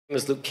My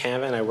name is Luke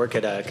Canvan. I work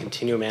at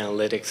Continuum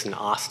Analytics in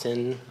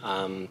Austin.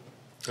 I'm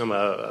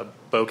a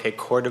Bokeh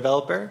core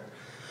developer.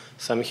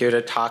 So I'm here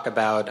to talk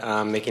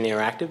about making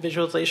interactive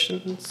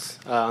visualizations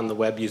on the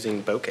web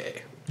using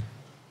Bokeh.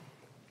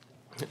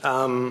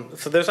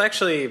 So there's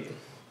actually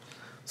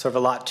sort of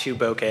a lot to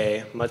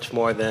Bokeh, much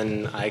more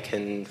than I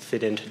can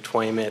fit into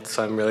 20 minutes.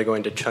 So I'm really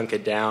going to chunk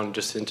it down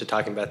just into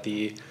talking about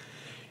the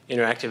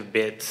interactive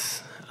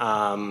bits,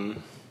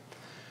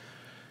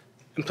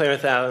 and play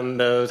with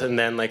those, and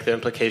then like the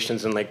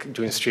implications and like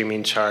doing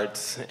streaming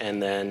charts,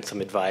 and then some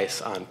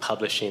advice on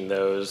publishing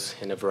those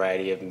in a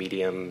variety of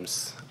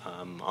mediums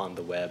on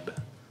the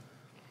web.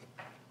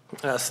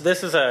 So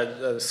this is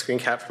a screen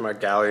cap from our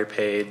gallery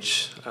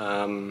page,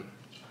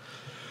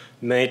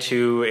 made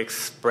to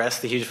express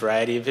the huge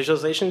variety of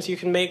visualizations you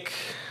can make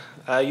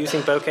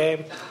using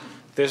Bokeh.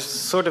 There's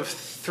sort of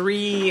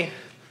three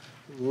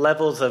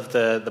levels of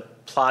the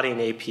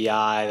plotting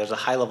API. There's a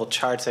high-level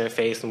charts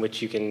interface in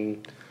which you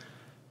can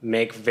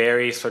make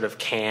very sort of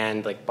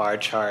canned, like bar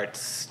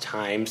charts,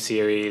 time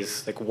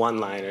series, like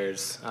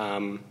one-liners.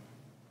 And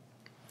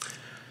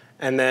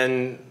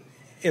then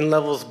in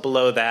levels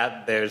below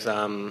that, there's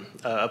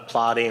a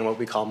plotting, what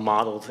we call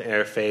modeled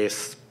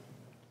interface,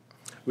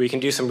 where you can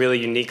do some really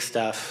unique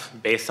stuff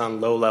based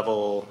on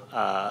low-level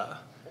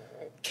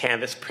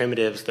canvas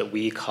primitives that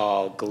we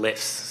call glyphs.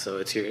 So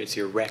it's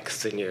your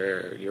recs and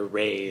your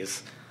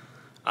rays.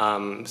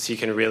 So you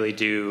can really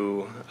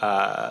do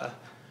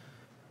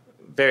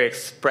very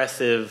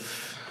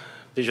expressive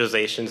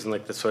visualizations in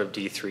like the sort of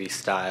D3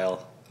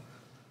 style.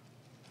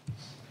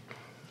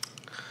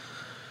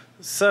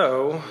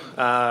 So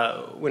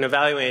when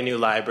evaluating a new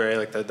library,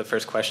 like the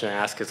first question I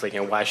ask is like,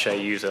 why should I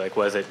use it? Like,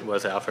 was it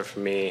offered for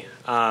me?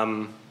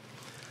 Bokeh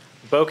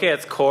at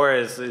its core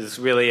is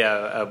really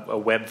a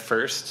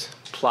web-first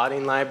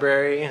plotting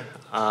library.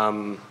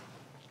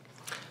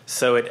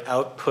 So it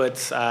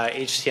outputs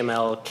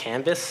HTML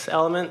canvas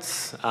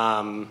elements.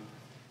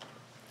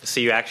 So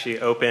you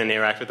actually open and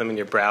interact with them in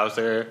your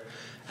browser,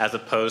 as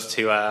opposed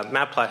to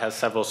Matplot has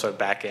several sort of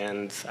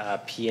backends,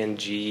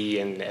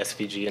 PNG and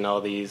SVG and all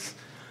these.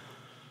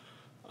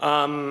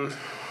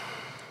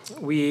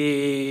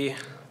 We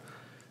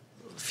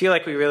feel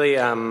like we really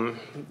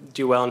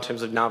do well in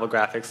terms of novel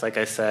graphics, like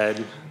I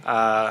said.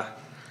 Interactive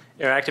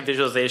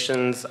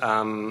visualizations,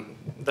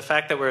 the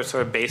fact that we're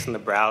sort of based in the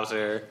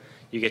browser,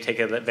 you can take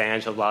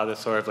advantage of a lot of the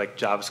sort of like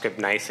JavaScript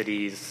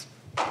niceties.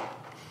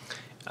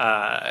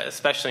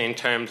 Especially in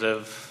terms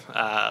of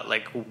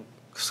like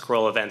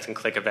scroll events and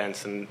click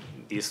events and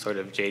these sort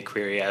of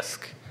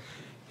jQuery-esque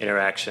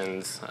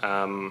interactions.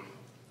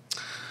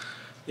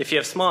 If you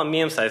have small and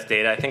medium-sized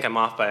data, I think I'm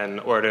off by an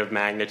order of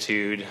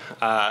magnitude.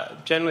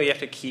 Generally, you have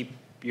to keep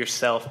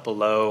yourself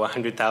below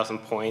 100,000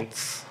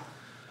 points.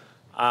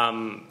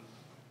 Bokeh,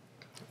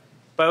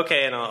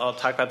 and I'll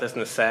talk about this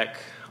in a sec,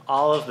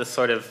 all of the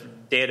sort of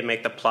data to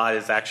make the plot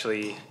is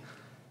actually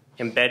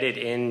embedded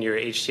in your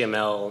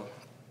HTML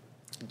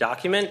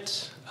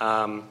document.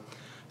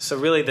 So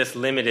really this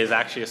limit is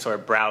actually a sort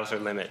of browser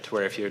limit,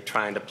 where if you're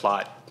trying to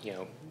plot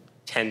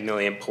 10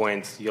 million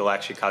points, you'll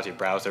actually cause your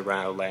browser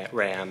run out of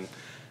RAM and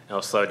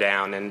it'll slow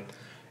down. And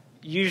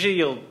usually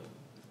you'll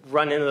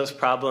run into those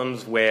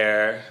problems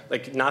where,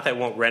 like, not that it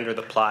won't render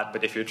the plot,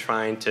 but if you're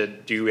trying to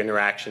do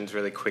interactions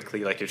really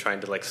quickly, like you're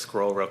trying to like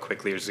scroll real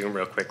quickly or zoom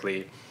real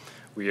quickly,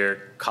 where you're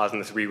causing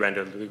this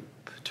re-render loop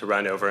to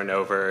run over and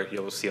over,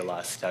 you'll see a lot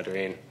of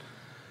stuttering.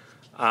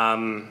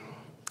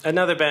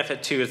 Another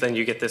benefit, too, is then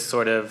you get this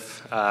sort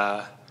of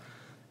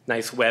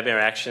nice web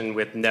interaction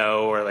with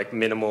no or like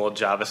minimal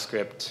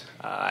JavaScript.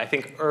 I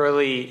think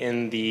early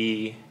in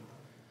the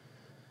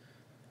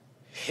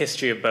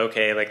history of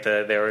Bokeh, like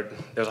there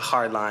was a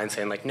hard line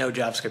saying like no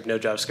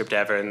JavaScript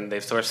ever, and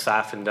they've sort of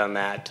softened on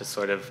that to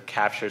sort of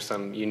capture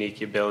some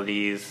unique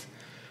abilities.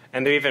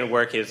 And their even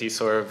work is you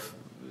sort of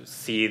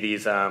see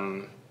these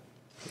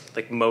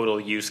like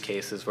modal use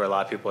cases where a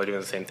lot of people are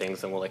doing the same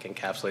things, and we'll like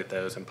encapsulate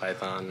those in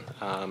Python.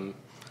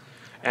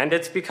 And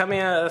it's becoming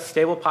a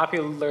stable,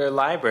 popular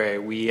library.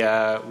 We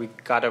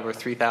got over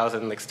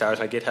 3,000 like stars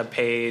on our GitHub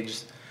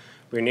page.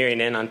 We're nearing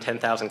in on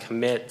 10,000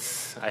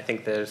 commits. I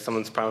think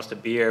someone's promised a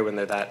beer when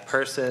they're that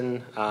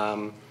person.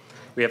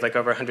 We have like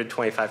over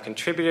 125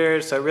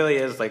 contributors, so it really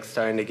is like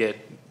starting to get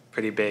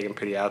pretty big and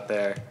pretty out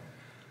there.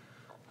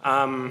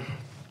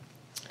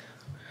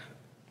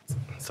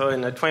 So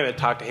in a 20-minute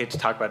talk, I hate to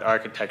talk about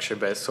architecture,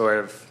 but it's sort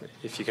of,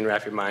 if you can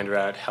wrap your mind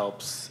around it,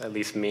 helps at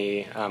least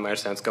me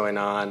understand what's going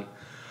on.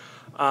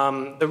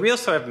 The real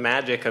sort of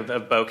magic of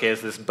Bokeh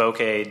is this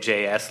Bokeh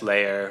JS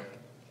layer.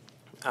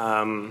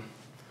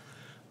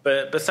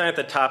 But starting at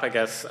the top, I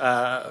guess,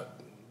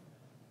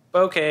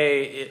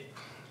 Bokeh, it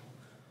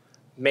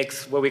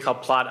makes what we call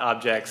plot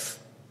objects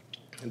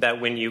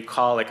that when you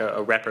call like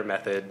a repr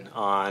method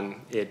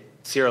on, it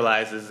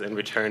serializes and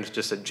returns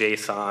just a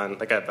JSON,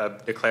 like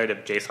a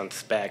declarative JSON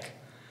spec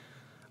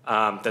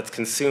that's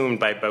consumed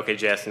by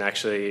Bokeh.js, and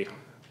actually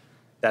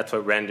that's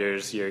what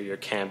renders your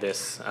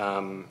canvas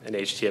and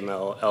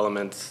HTML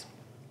elements.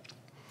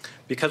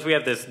 because we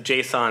have this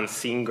JSON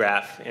scene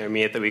graph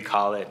intermediate that we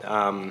call it,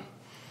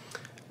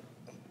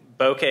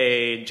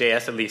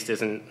 Bokeh.js at least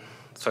isn't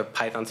sort of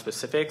Python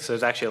specific, so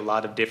there's actually a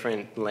lot of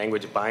different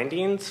language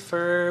bindings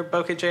for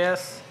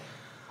Bokeh.js.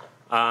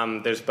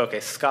 There's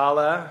Bokeh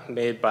Scala,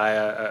 made by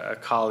a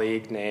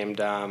colleague named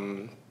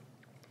Almar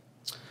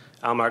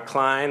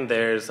Klein.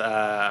 There's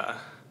R-Bokeh.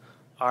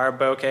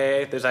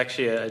 There's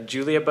actually a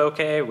Julia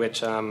Bokeh,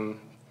 which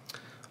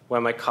one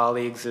of my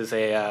colleagues is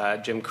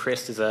Jim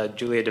Christ is a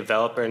Julia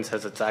developer and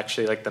says it's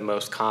actually like the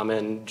most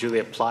common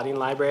Julia plotting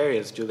library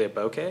is Julia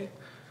Bokeh.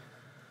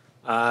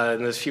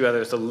 And there's a few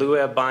others, the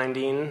Lua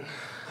binding.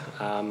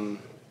 And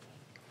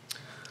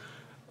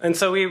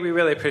so we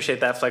really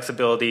appreciate that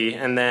flexibility.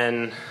 And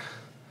then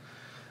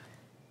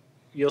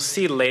you'll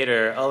see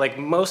later, like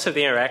most of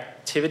the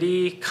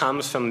interactivity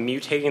comes from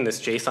mutating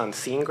this JSON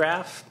scene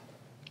graph.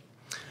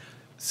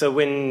 So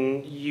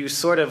when you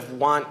sort of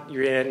want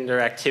your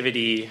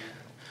interactivity,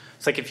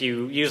 it's like if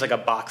you use like a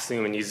box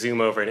zoom and you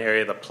zoom over an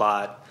area of the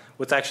plot,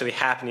 what's actually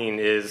happening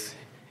is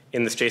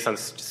in this JSON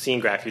scene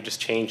graph, you're just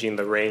changing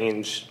the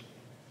range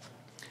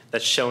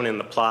that's shown in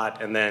the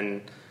plot and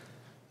then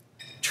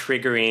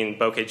triggering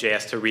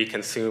Bokeh.js to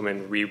reconsume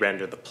and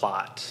re-render the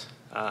plot.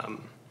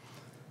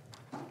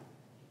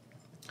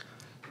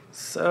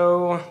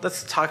 So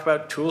let's talk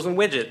about tools and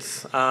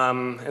widgets.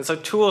 And so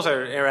tools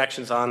are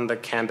interactions on the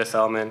canvas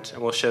element,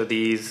 and we'll show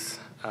these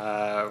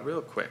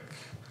real quick.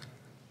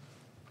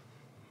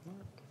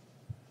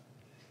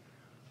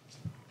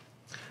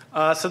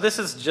 So this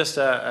is just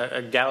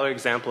a gallery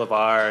example of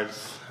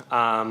ours.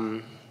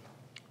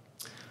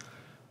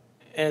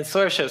 And it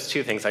sort of shows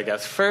two things, I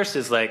guess. First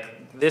is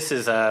like, this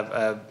is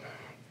a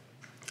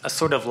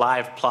sort of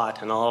live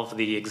plot, and all of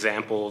the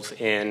examples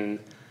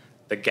in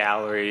the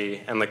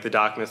gallery and like the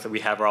documents that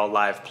we have are all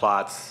live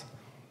plots.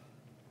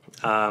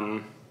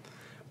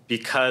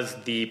 Because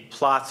the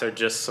plots are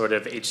just sort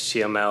of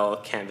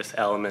HTML canvas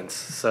elements.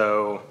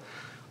 So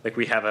like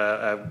we have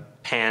a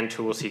pan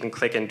tool so you can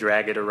click and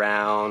drag it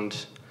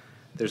around.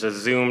 There's a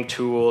zoom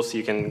tool so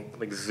you can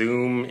like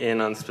zoom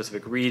in on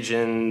specific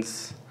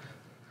regions.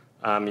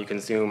 You can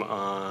zoom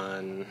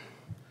on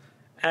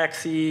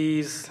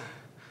axes.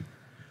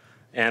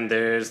 And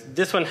there's,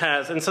 this one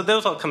has, and so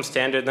those all come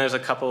standard, and there's a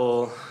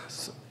couple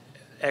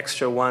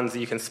extra ones that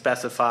you can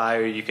specify,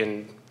 or you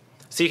can,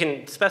 so you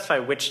can specify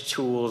which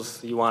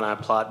tools you want to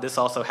plot. This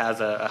also has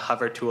a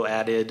hover tool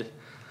added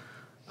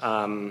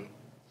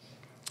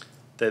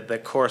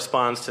that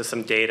corresponds to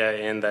some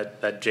data in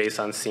that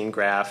JSON scene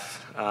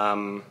graph.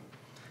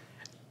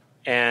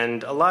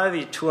 And a lot of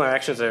the tool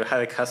interactions are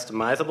highly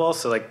customizable,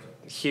 so like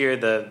here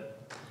the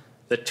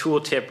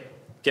tooltip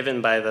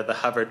given by the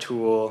hover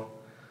tool,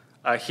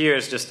 here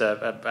is just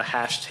a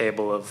hash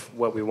table of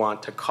what we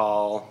want to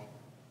call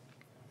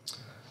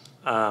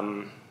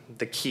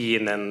the key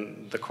and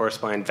then the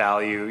corresponding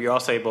value. You're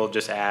also able to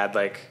just add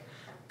like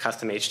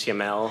custom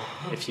HTML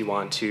if you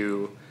want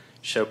to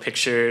show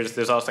pictures.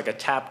 There's also like a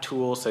tap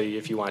tool, so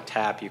if you want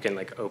tap, you can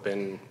like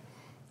open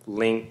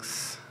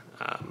links.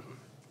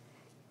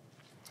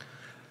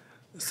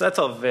 So that's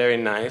all very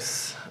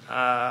nice.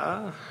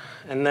 And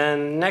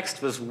then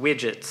next was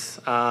widgets.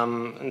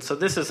 And so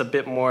this is a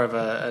bit more of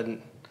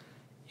an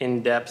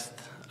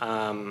in-depth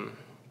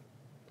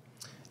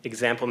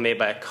example made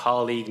by a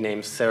colleague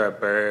named Sarah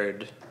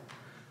Bird.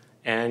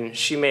 And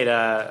she made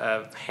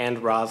a hand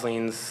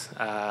Rosling's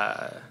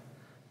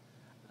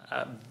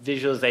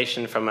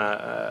visualization from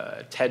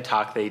a TED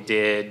Talk they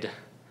did,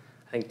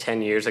 I think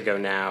 10 years ago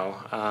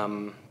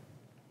now.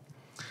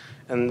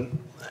 And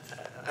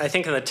I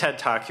think in the TED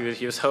Talk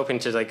he was hoping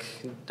to like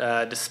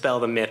dispel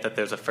the myth that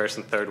there's a first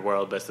and third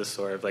world, but it's this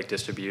sort of like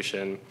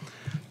distribution.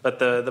 But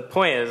the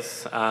point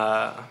is,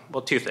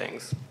 well, two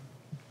things.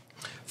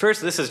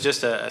 First, this is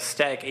just a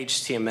static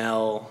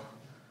HTML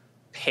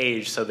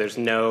page, so there's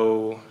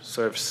no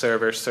sort of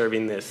server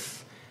serving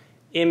this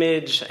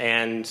image,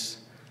 and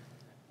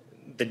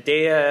the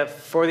data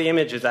for the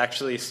image is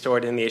actually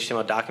stored in the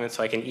HTML document,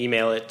 so I can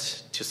email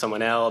it to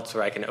someone else,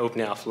 or I can open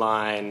it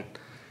offline.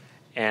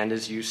 And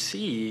as you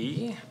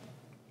see,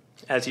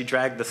 as you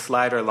drag the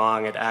slider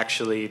along, it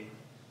actually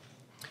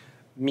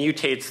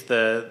mutates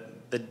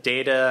the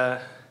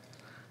data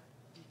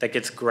that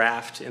gets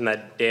graphed in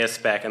that data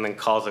spec and then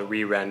calls a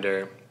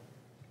re-render.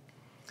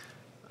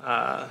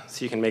 So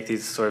you can make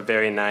these sort of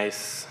very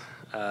nice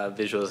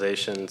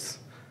visualizations.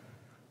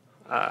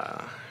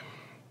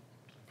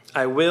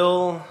 I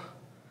will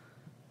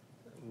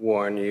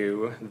warn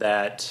you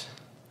that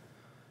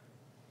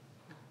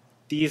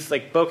these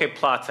like bokeh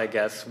plots, I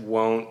guess,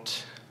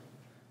 won't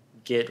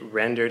get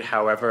rendered,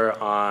 however,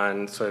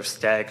 on sort of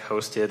static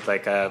hosted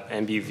like a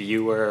MB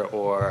viewer,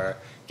 or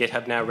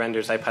GitHub now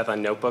renders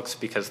IPython notebooks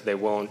because they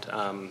won't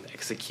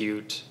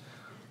execute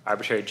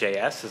arbitrary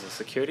JS as a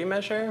security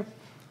measure.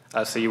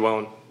 So you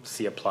won't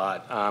see a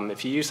plot.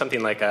 If you use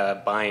something like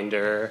a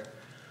Binder,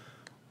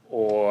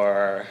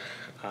 or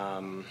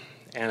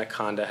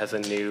Anaconda has a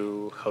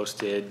new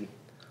hosted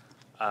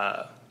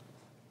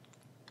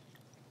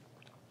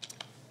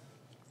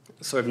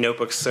sort of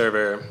notebook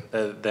server,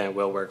 then it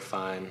will work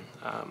fine.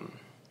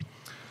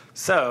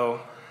 So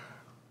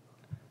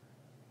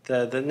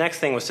the next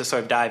thing was to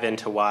sort of dive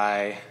into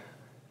why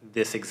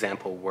this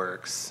example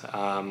works.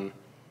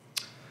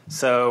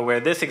 So where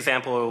this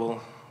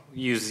example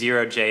used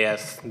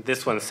 0.js,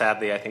 this one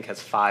sadly I think has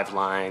 5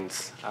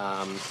 lines.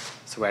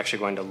 So we're actually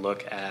going to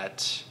look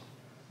at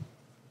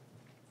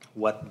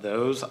what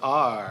those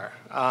are.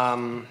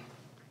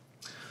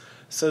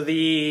 So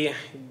the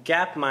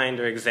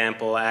Gapminder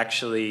example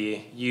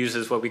actually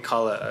uses what we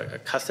call a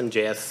custom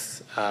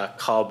JS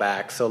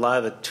callback. So a lot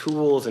of the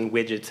tools and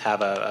widgets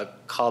have a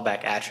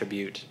callback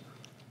attribute.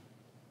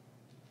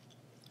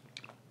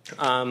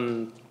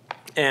 And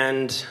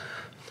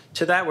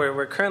to that,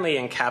 we're currently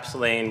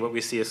encapsulating what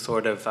we see as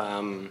sort of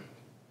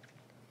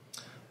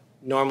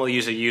normal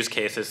user use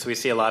cases. So we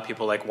see a lot of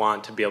people like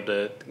want to be able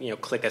to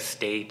click a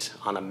state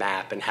on a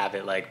map and have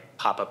it like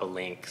pop up a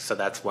link. So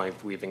that's why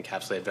we've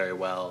encapsulated very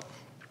well.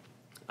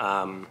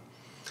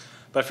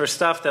 But for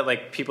stuff that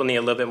like people need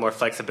a little bit more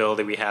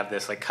flexibility, we have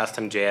this like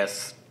custom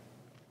JS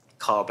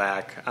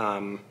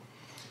callback.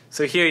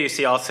 So here you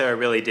see all Sarah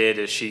really did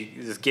is she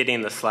is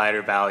getting the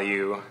slider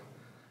value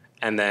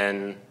and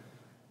then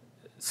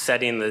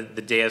setting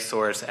the data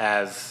source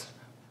as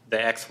the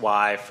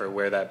XY for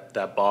where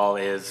that ball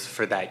is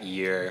for that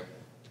year,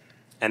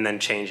 and then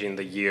changing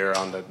the year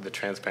on the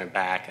transparent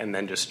back, and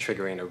then just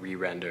triggering a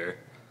re-render.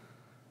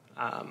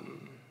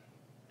 And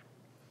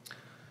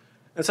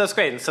so that's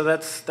great. And so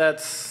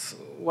that's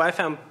what I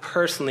found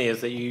personally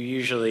is that you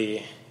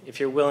usually, if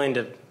you're willing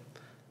to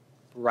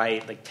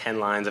write like 10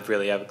 lines of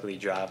really ugly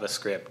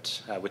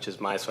JavaScript, which is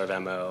my sort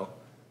of MO,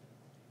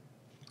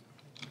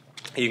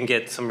 you can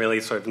get some really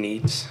sort of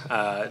neat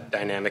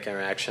dynamic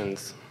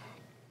interactions.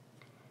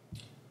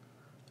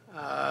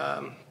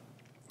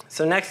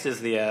 So next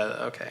is the,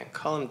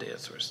 column data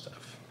source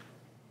stuff.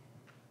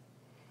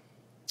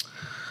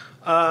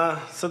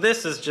 So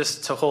this is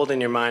just to hold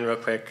in your mind real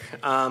quick.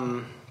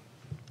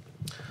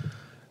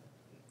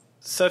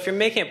 So if you're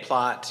making a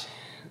plot,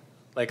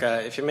 like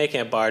if you're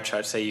making a bar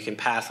chart, say you can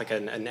pass like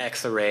an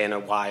X array and a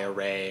Y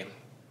array,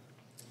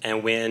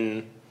 and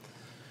when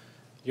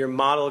your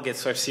model gets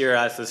sort of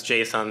serialized this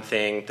JSON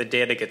thing, the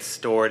data gets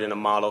stored in a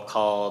model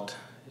called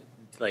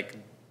like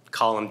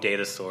column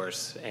data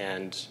source,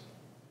 and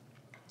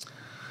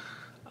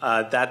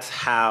that's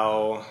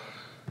how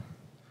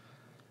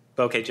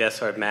Bokeh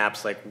sort of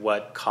maps like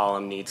what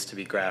column needs to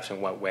be graphed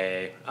in what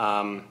way.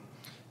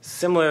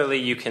 Similarly,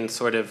 you can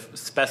sort of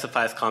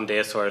specify this column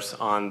data source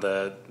on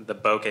the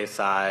Bokeh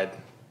side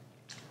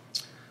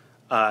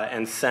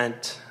and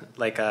send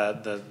like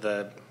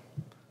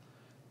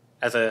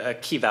as a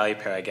key value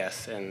pair, I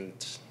guess, and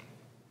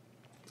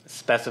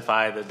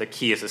specify that the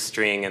key is a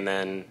string and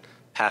then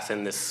pass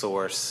in this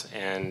source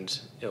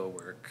and it'll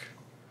work.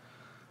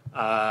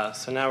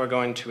 So now we're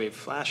going to a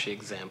flashy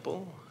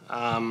example.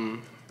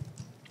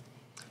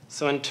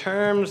 So in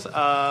terms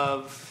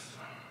of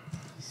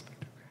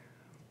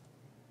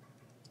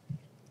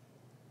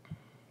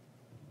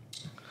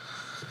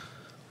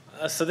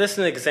so this is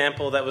an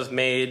example that was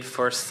made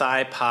for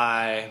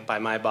SciPy by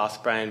my boss,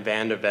 Brian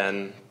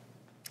Vanderven.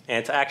 And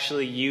it's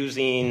actually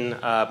using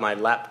my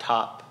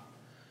laptop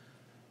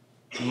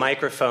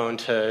microphone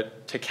to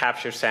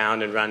capture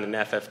sound and run an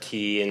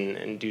FFT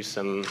and do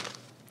some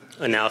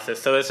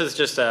analysis. So this is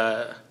just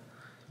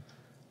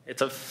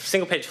it's a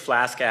single-page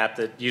Flask app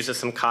that uses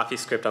some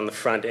CoffeeScript on the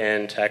front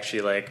end to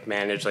actually like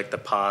manage like the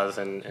pause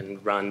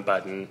and run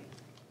button,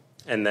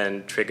 and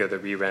then trigger the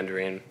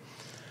re-rendering.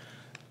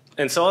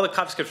 And so all the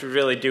CoffeeScript we're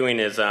really doing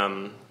is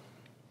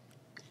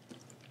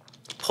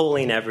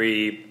pulling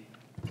every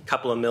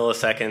couple of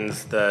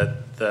milliseconds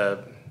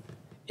the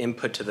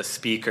input to the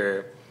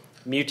speaker,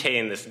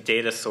 mutating this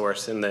data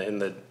source in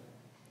the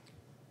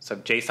sort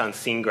of JSON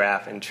scene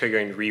graph, and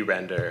triggering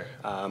re-render.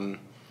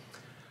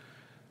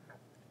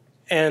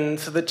 And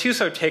so the two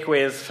sort of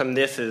takeaways from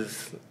this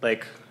is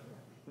like,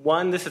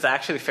 one, this is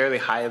actually fairly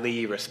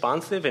highly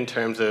responsive in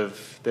terms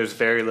of there's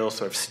very little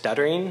sort of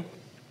stuttering.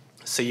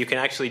 So you can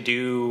actually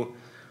do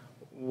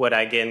what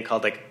I again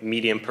called like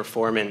medium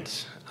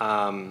performant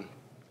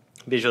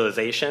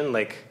visualization.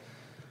 Like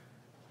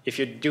if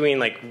you're doing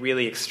like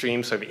really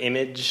extreme sort of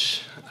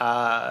image,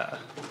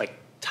 like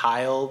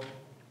tile,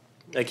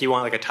 like you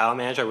want like a tile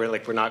manager,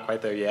 we're not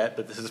quite there yet,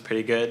 but this is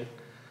pretty good.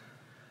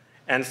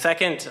 And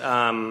second,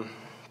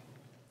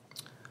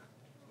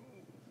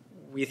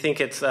 we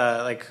think it's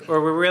or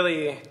we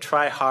really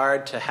try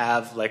hard to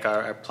have like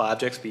our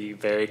projects be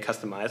very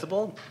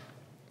customizable.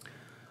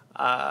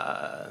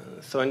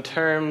 So in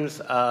terms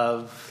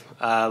of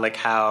like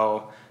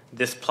how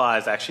this plot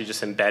is actually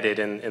just embedded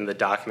in the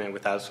document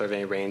without sort of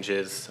any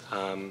ranges,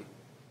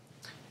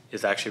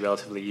 is actually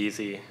relatively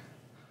easy.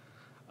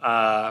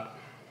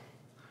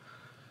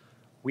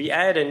 We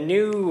added a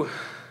new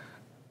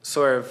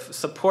sort of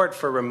support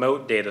for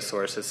remote data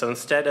sources. So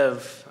instead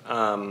of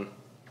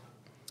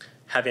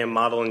having a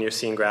model in your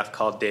scene graph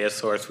called data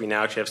source, we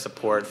now actually have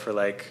support for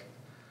like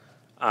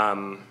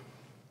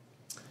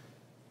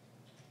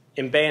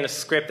embed a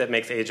script that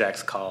makes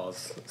AJAX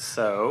calls.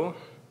 So,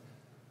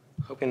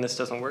 hoping this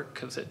doesn't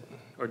work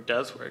or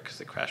does work because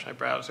it crashed my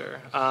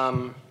browser.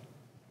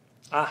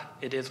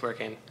 It is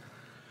working.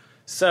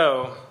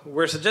 So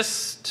we're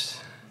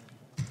just,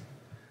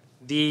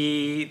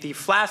 the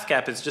Flask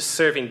app is just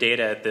serving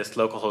data at this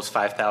localhost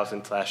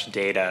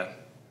 5000/data.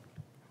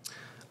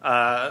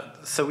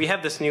 So we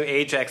have this new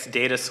AJAX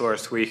data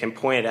source where you can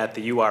point it at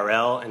the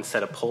URL and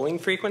set a polling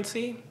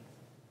frequency.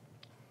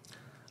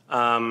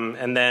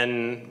 And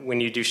then when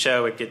you do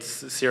show, it gets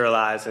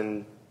serialized,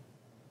 and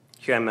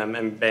here I'm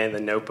embedding the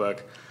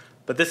notebook.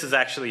 But this is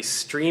actually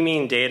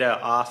streaming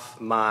data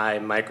off my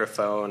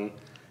microphone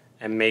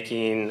and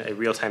making a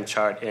real-time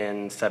chart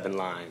in 7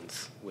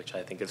 lines, which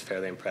I think is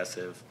fairly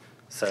impressive.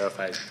 So if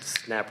I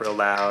snap real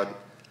loud,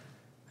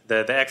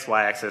 the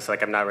XY axis,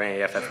 like I'm not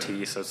running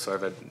FFT, so it's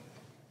sort of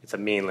it's a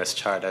meaningless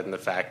chart other than the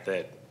fact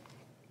that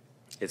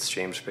it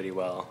streams pretty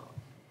well.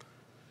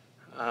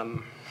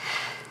 So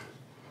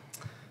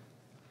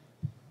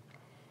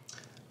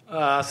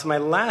my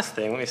last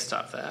thing, let me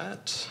stop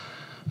that,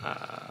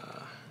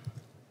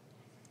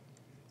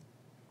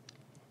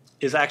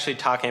 is actually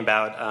talking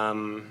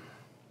about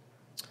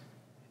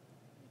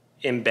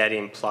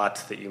embedding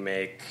plots that you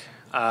make.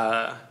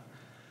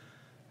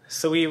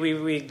 So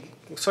we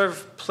sort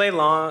of play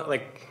along,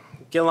 like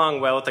get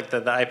along well with like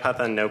the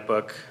IPython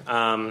notebook.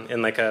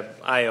 In like a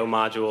I/O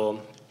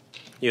module,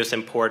 you just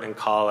import and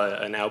call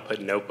an output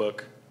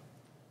notebook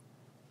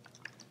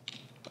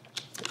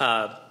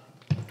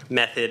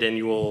method, and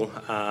you will,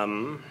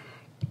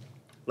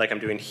 like I'm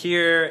doing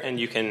here, and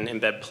you can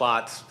embed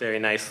plots very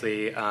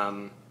nicely.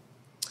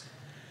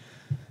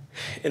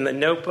 In the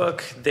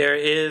notebook, there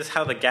is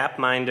how the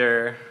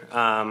Gapminder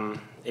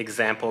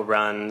example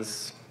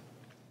runs.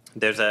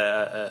 There's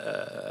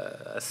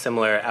a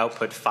similar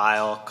output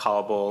file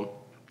callable,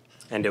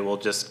 and it will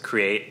just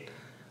create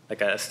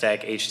like a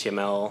static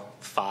HTML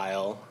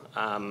file.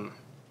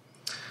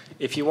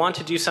 If you want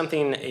to do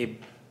something a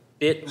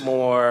bit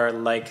more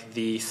like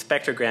the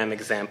spectrogram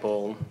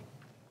example,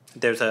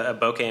 there's a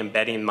Bokeh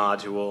embedding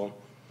module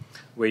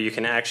where you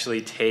can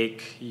actually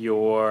take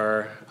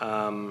your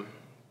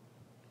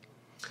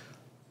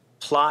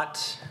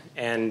plot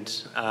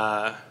and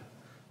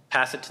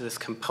pass it to this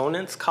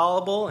components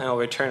callable, and it'll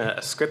return a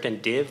script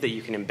and div that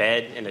you can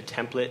embed in a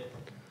template,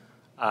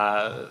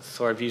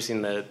 sort of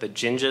using the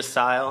Jinja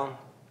style.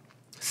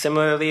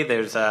 Similarly,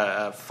 there's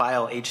a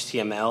file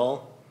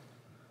HTML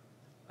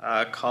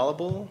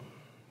callable.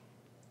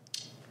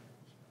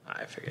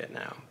 I forget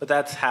now, but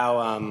that's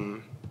how.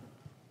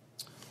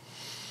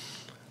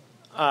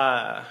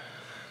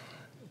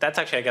 That's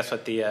actually, I guess,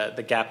 what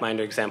the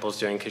Gapminder example is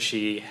doing, because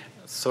she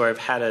sort of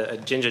had a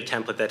Jinja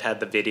template that had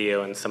the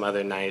video and some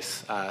other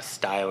nice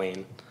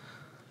styling.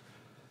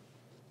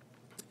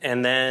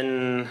 And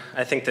then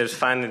I think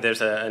there's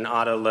an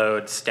auto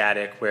load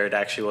static where it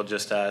actually will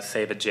just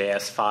save a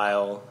JS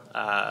file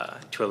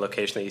to a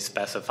location that you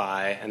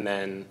specify, and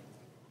then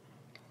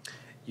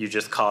you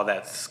just call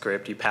that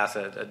script. You pass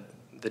the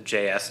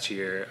JS to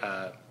your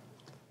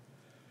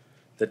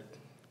the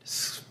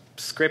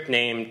script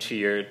name to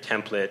your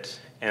template,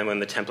 and when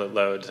the template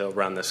loads, it'll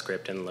run the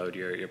script and load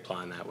your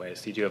plot in that way.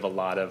 So you do have a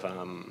lot of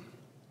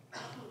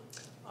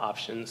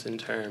options in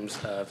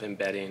terms of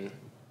embedding.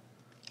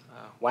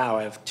 Wow,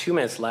 I have 2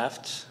 minutes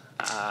left.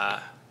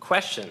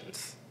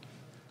 Questions?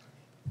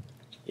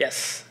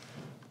 Yes?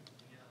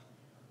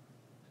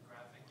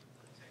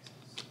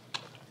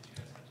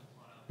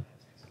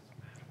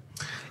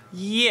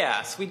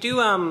 Yes, we do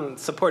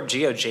support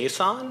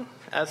GeoJSON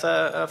as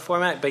a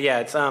format, but yeah,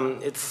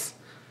 it's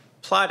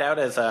plotted out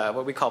as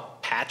what we call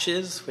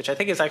patches, which I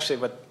think is actually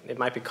what it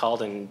might be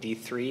called in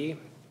D3.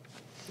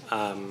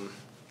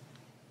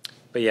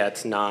 But yeah,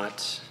 it's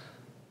not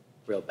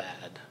real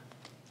bad.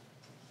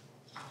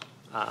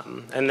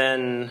 And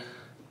then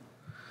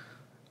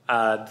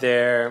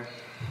Bokeh.js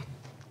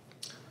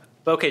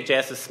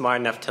is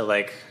smart enough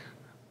to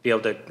be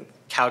able to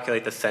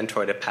calculate the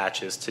centroid of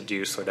patches to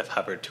do sort of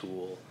hover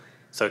tool,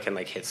 so it can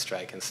hit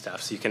strike and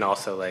stuff. So you can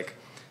also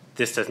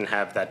this doesn't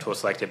have that tool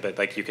selected,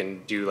 but you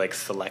can do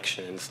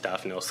selection and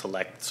stuff, and it'll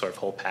select sort of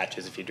whole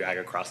patches if you drag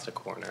across the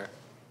corner.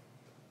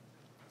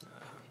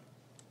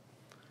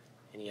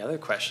 Any other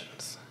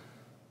questions?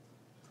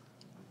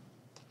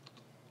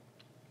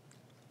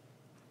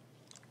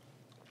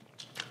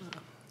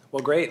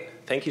 Well, great.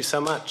 Thank you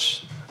so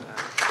much.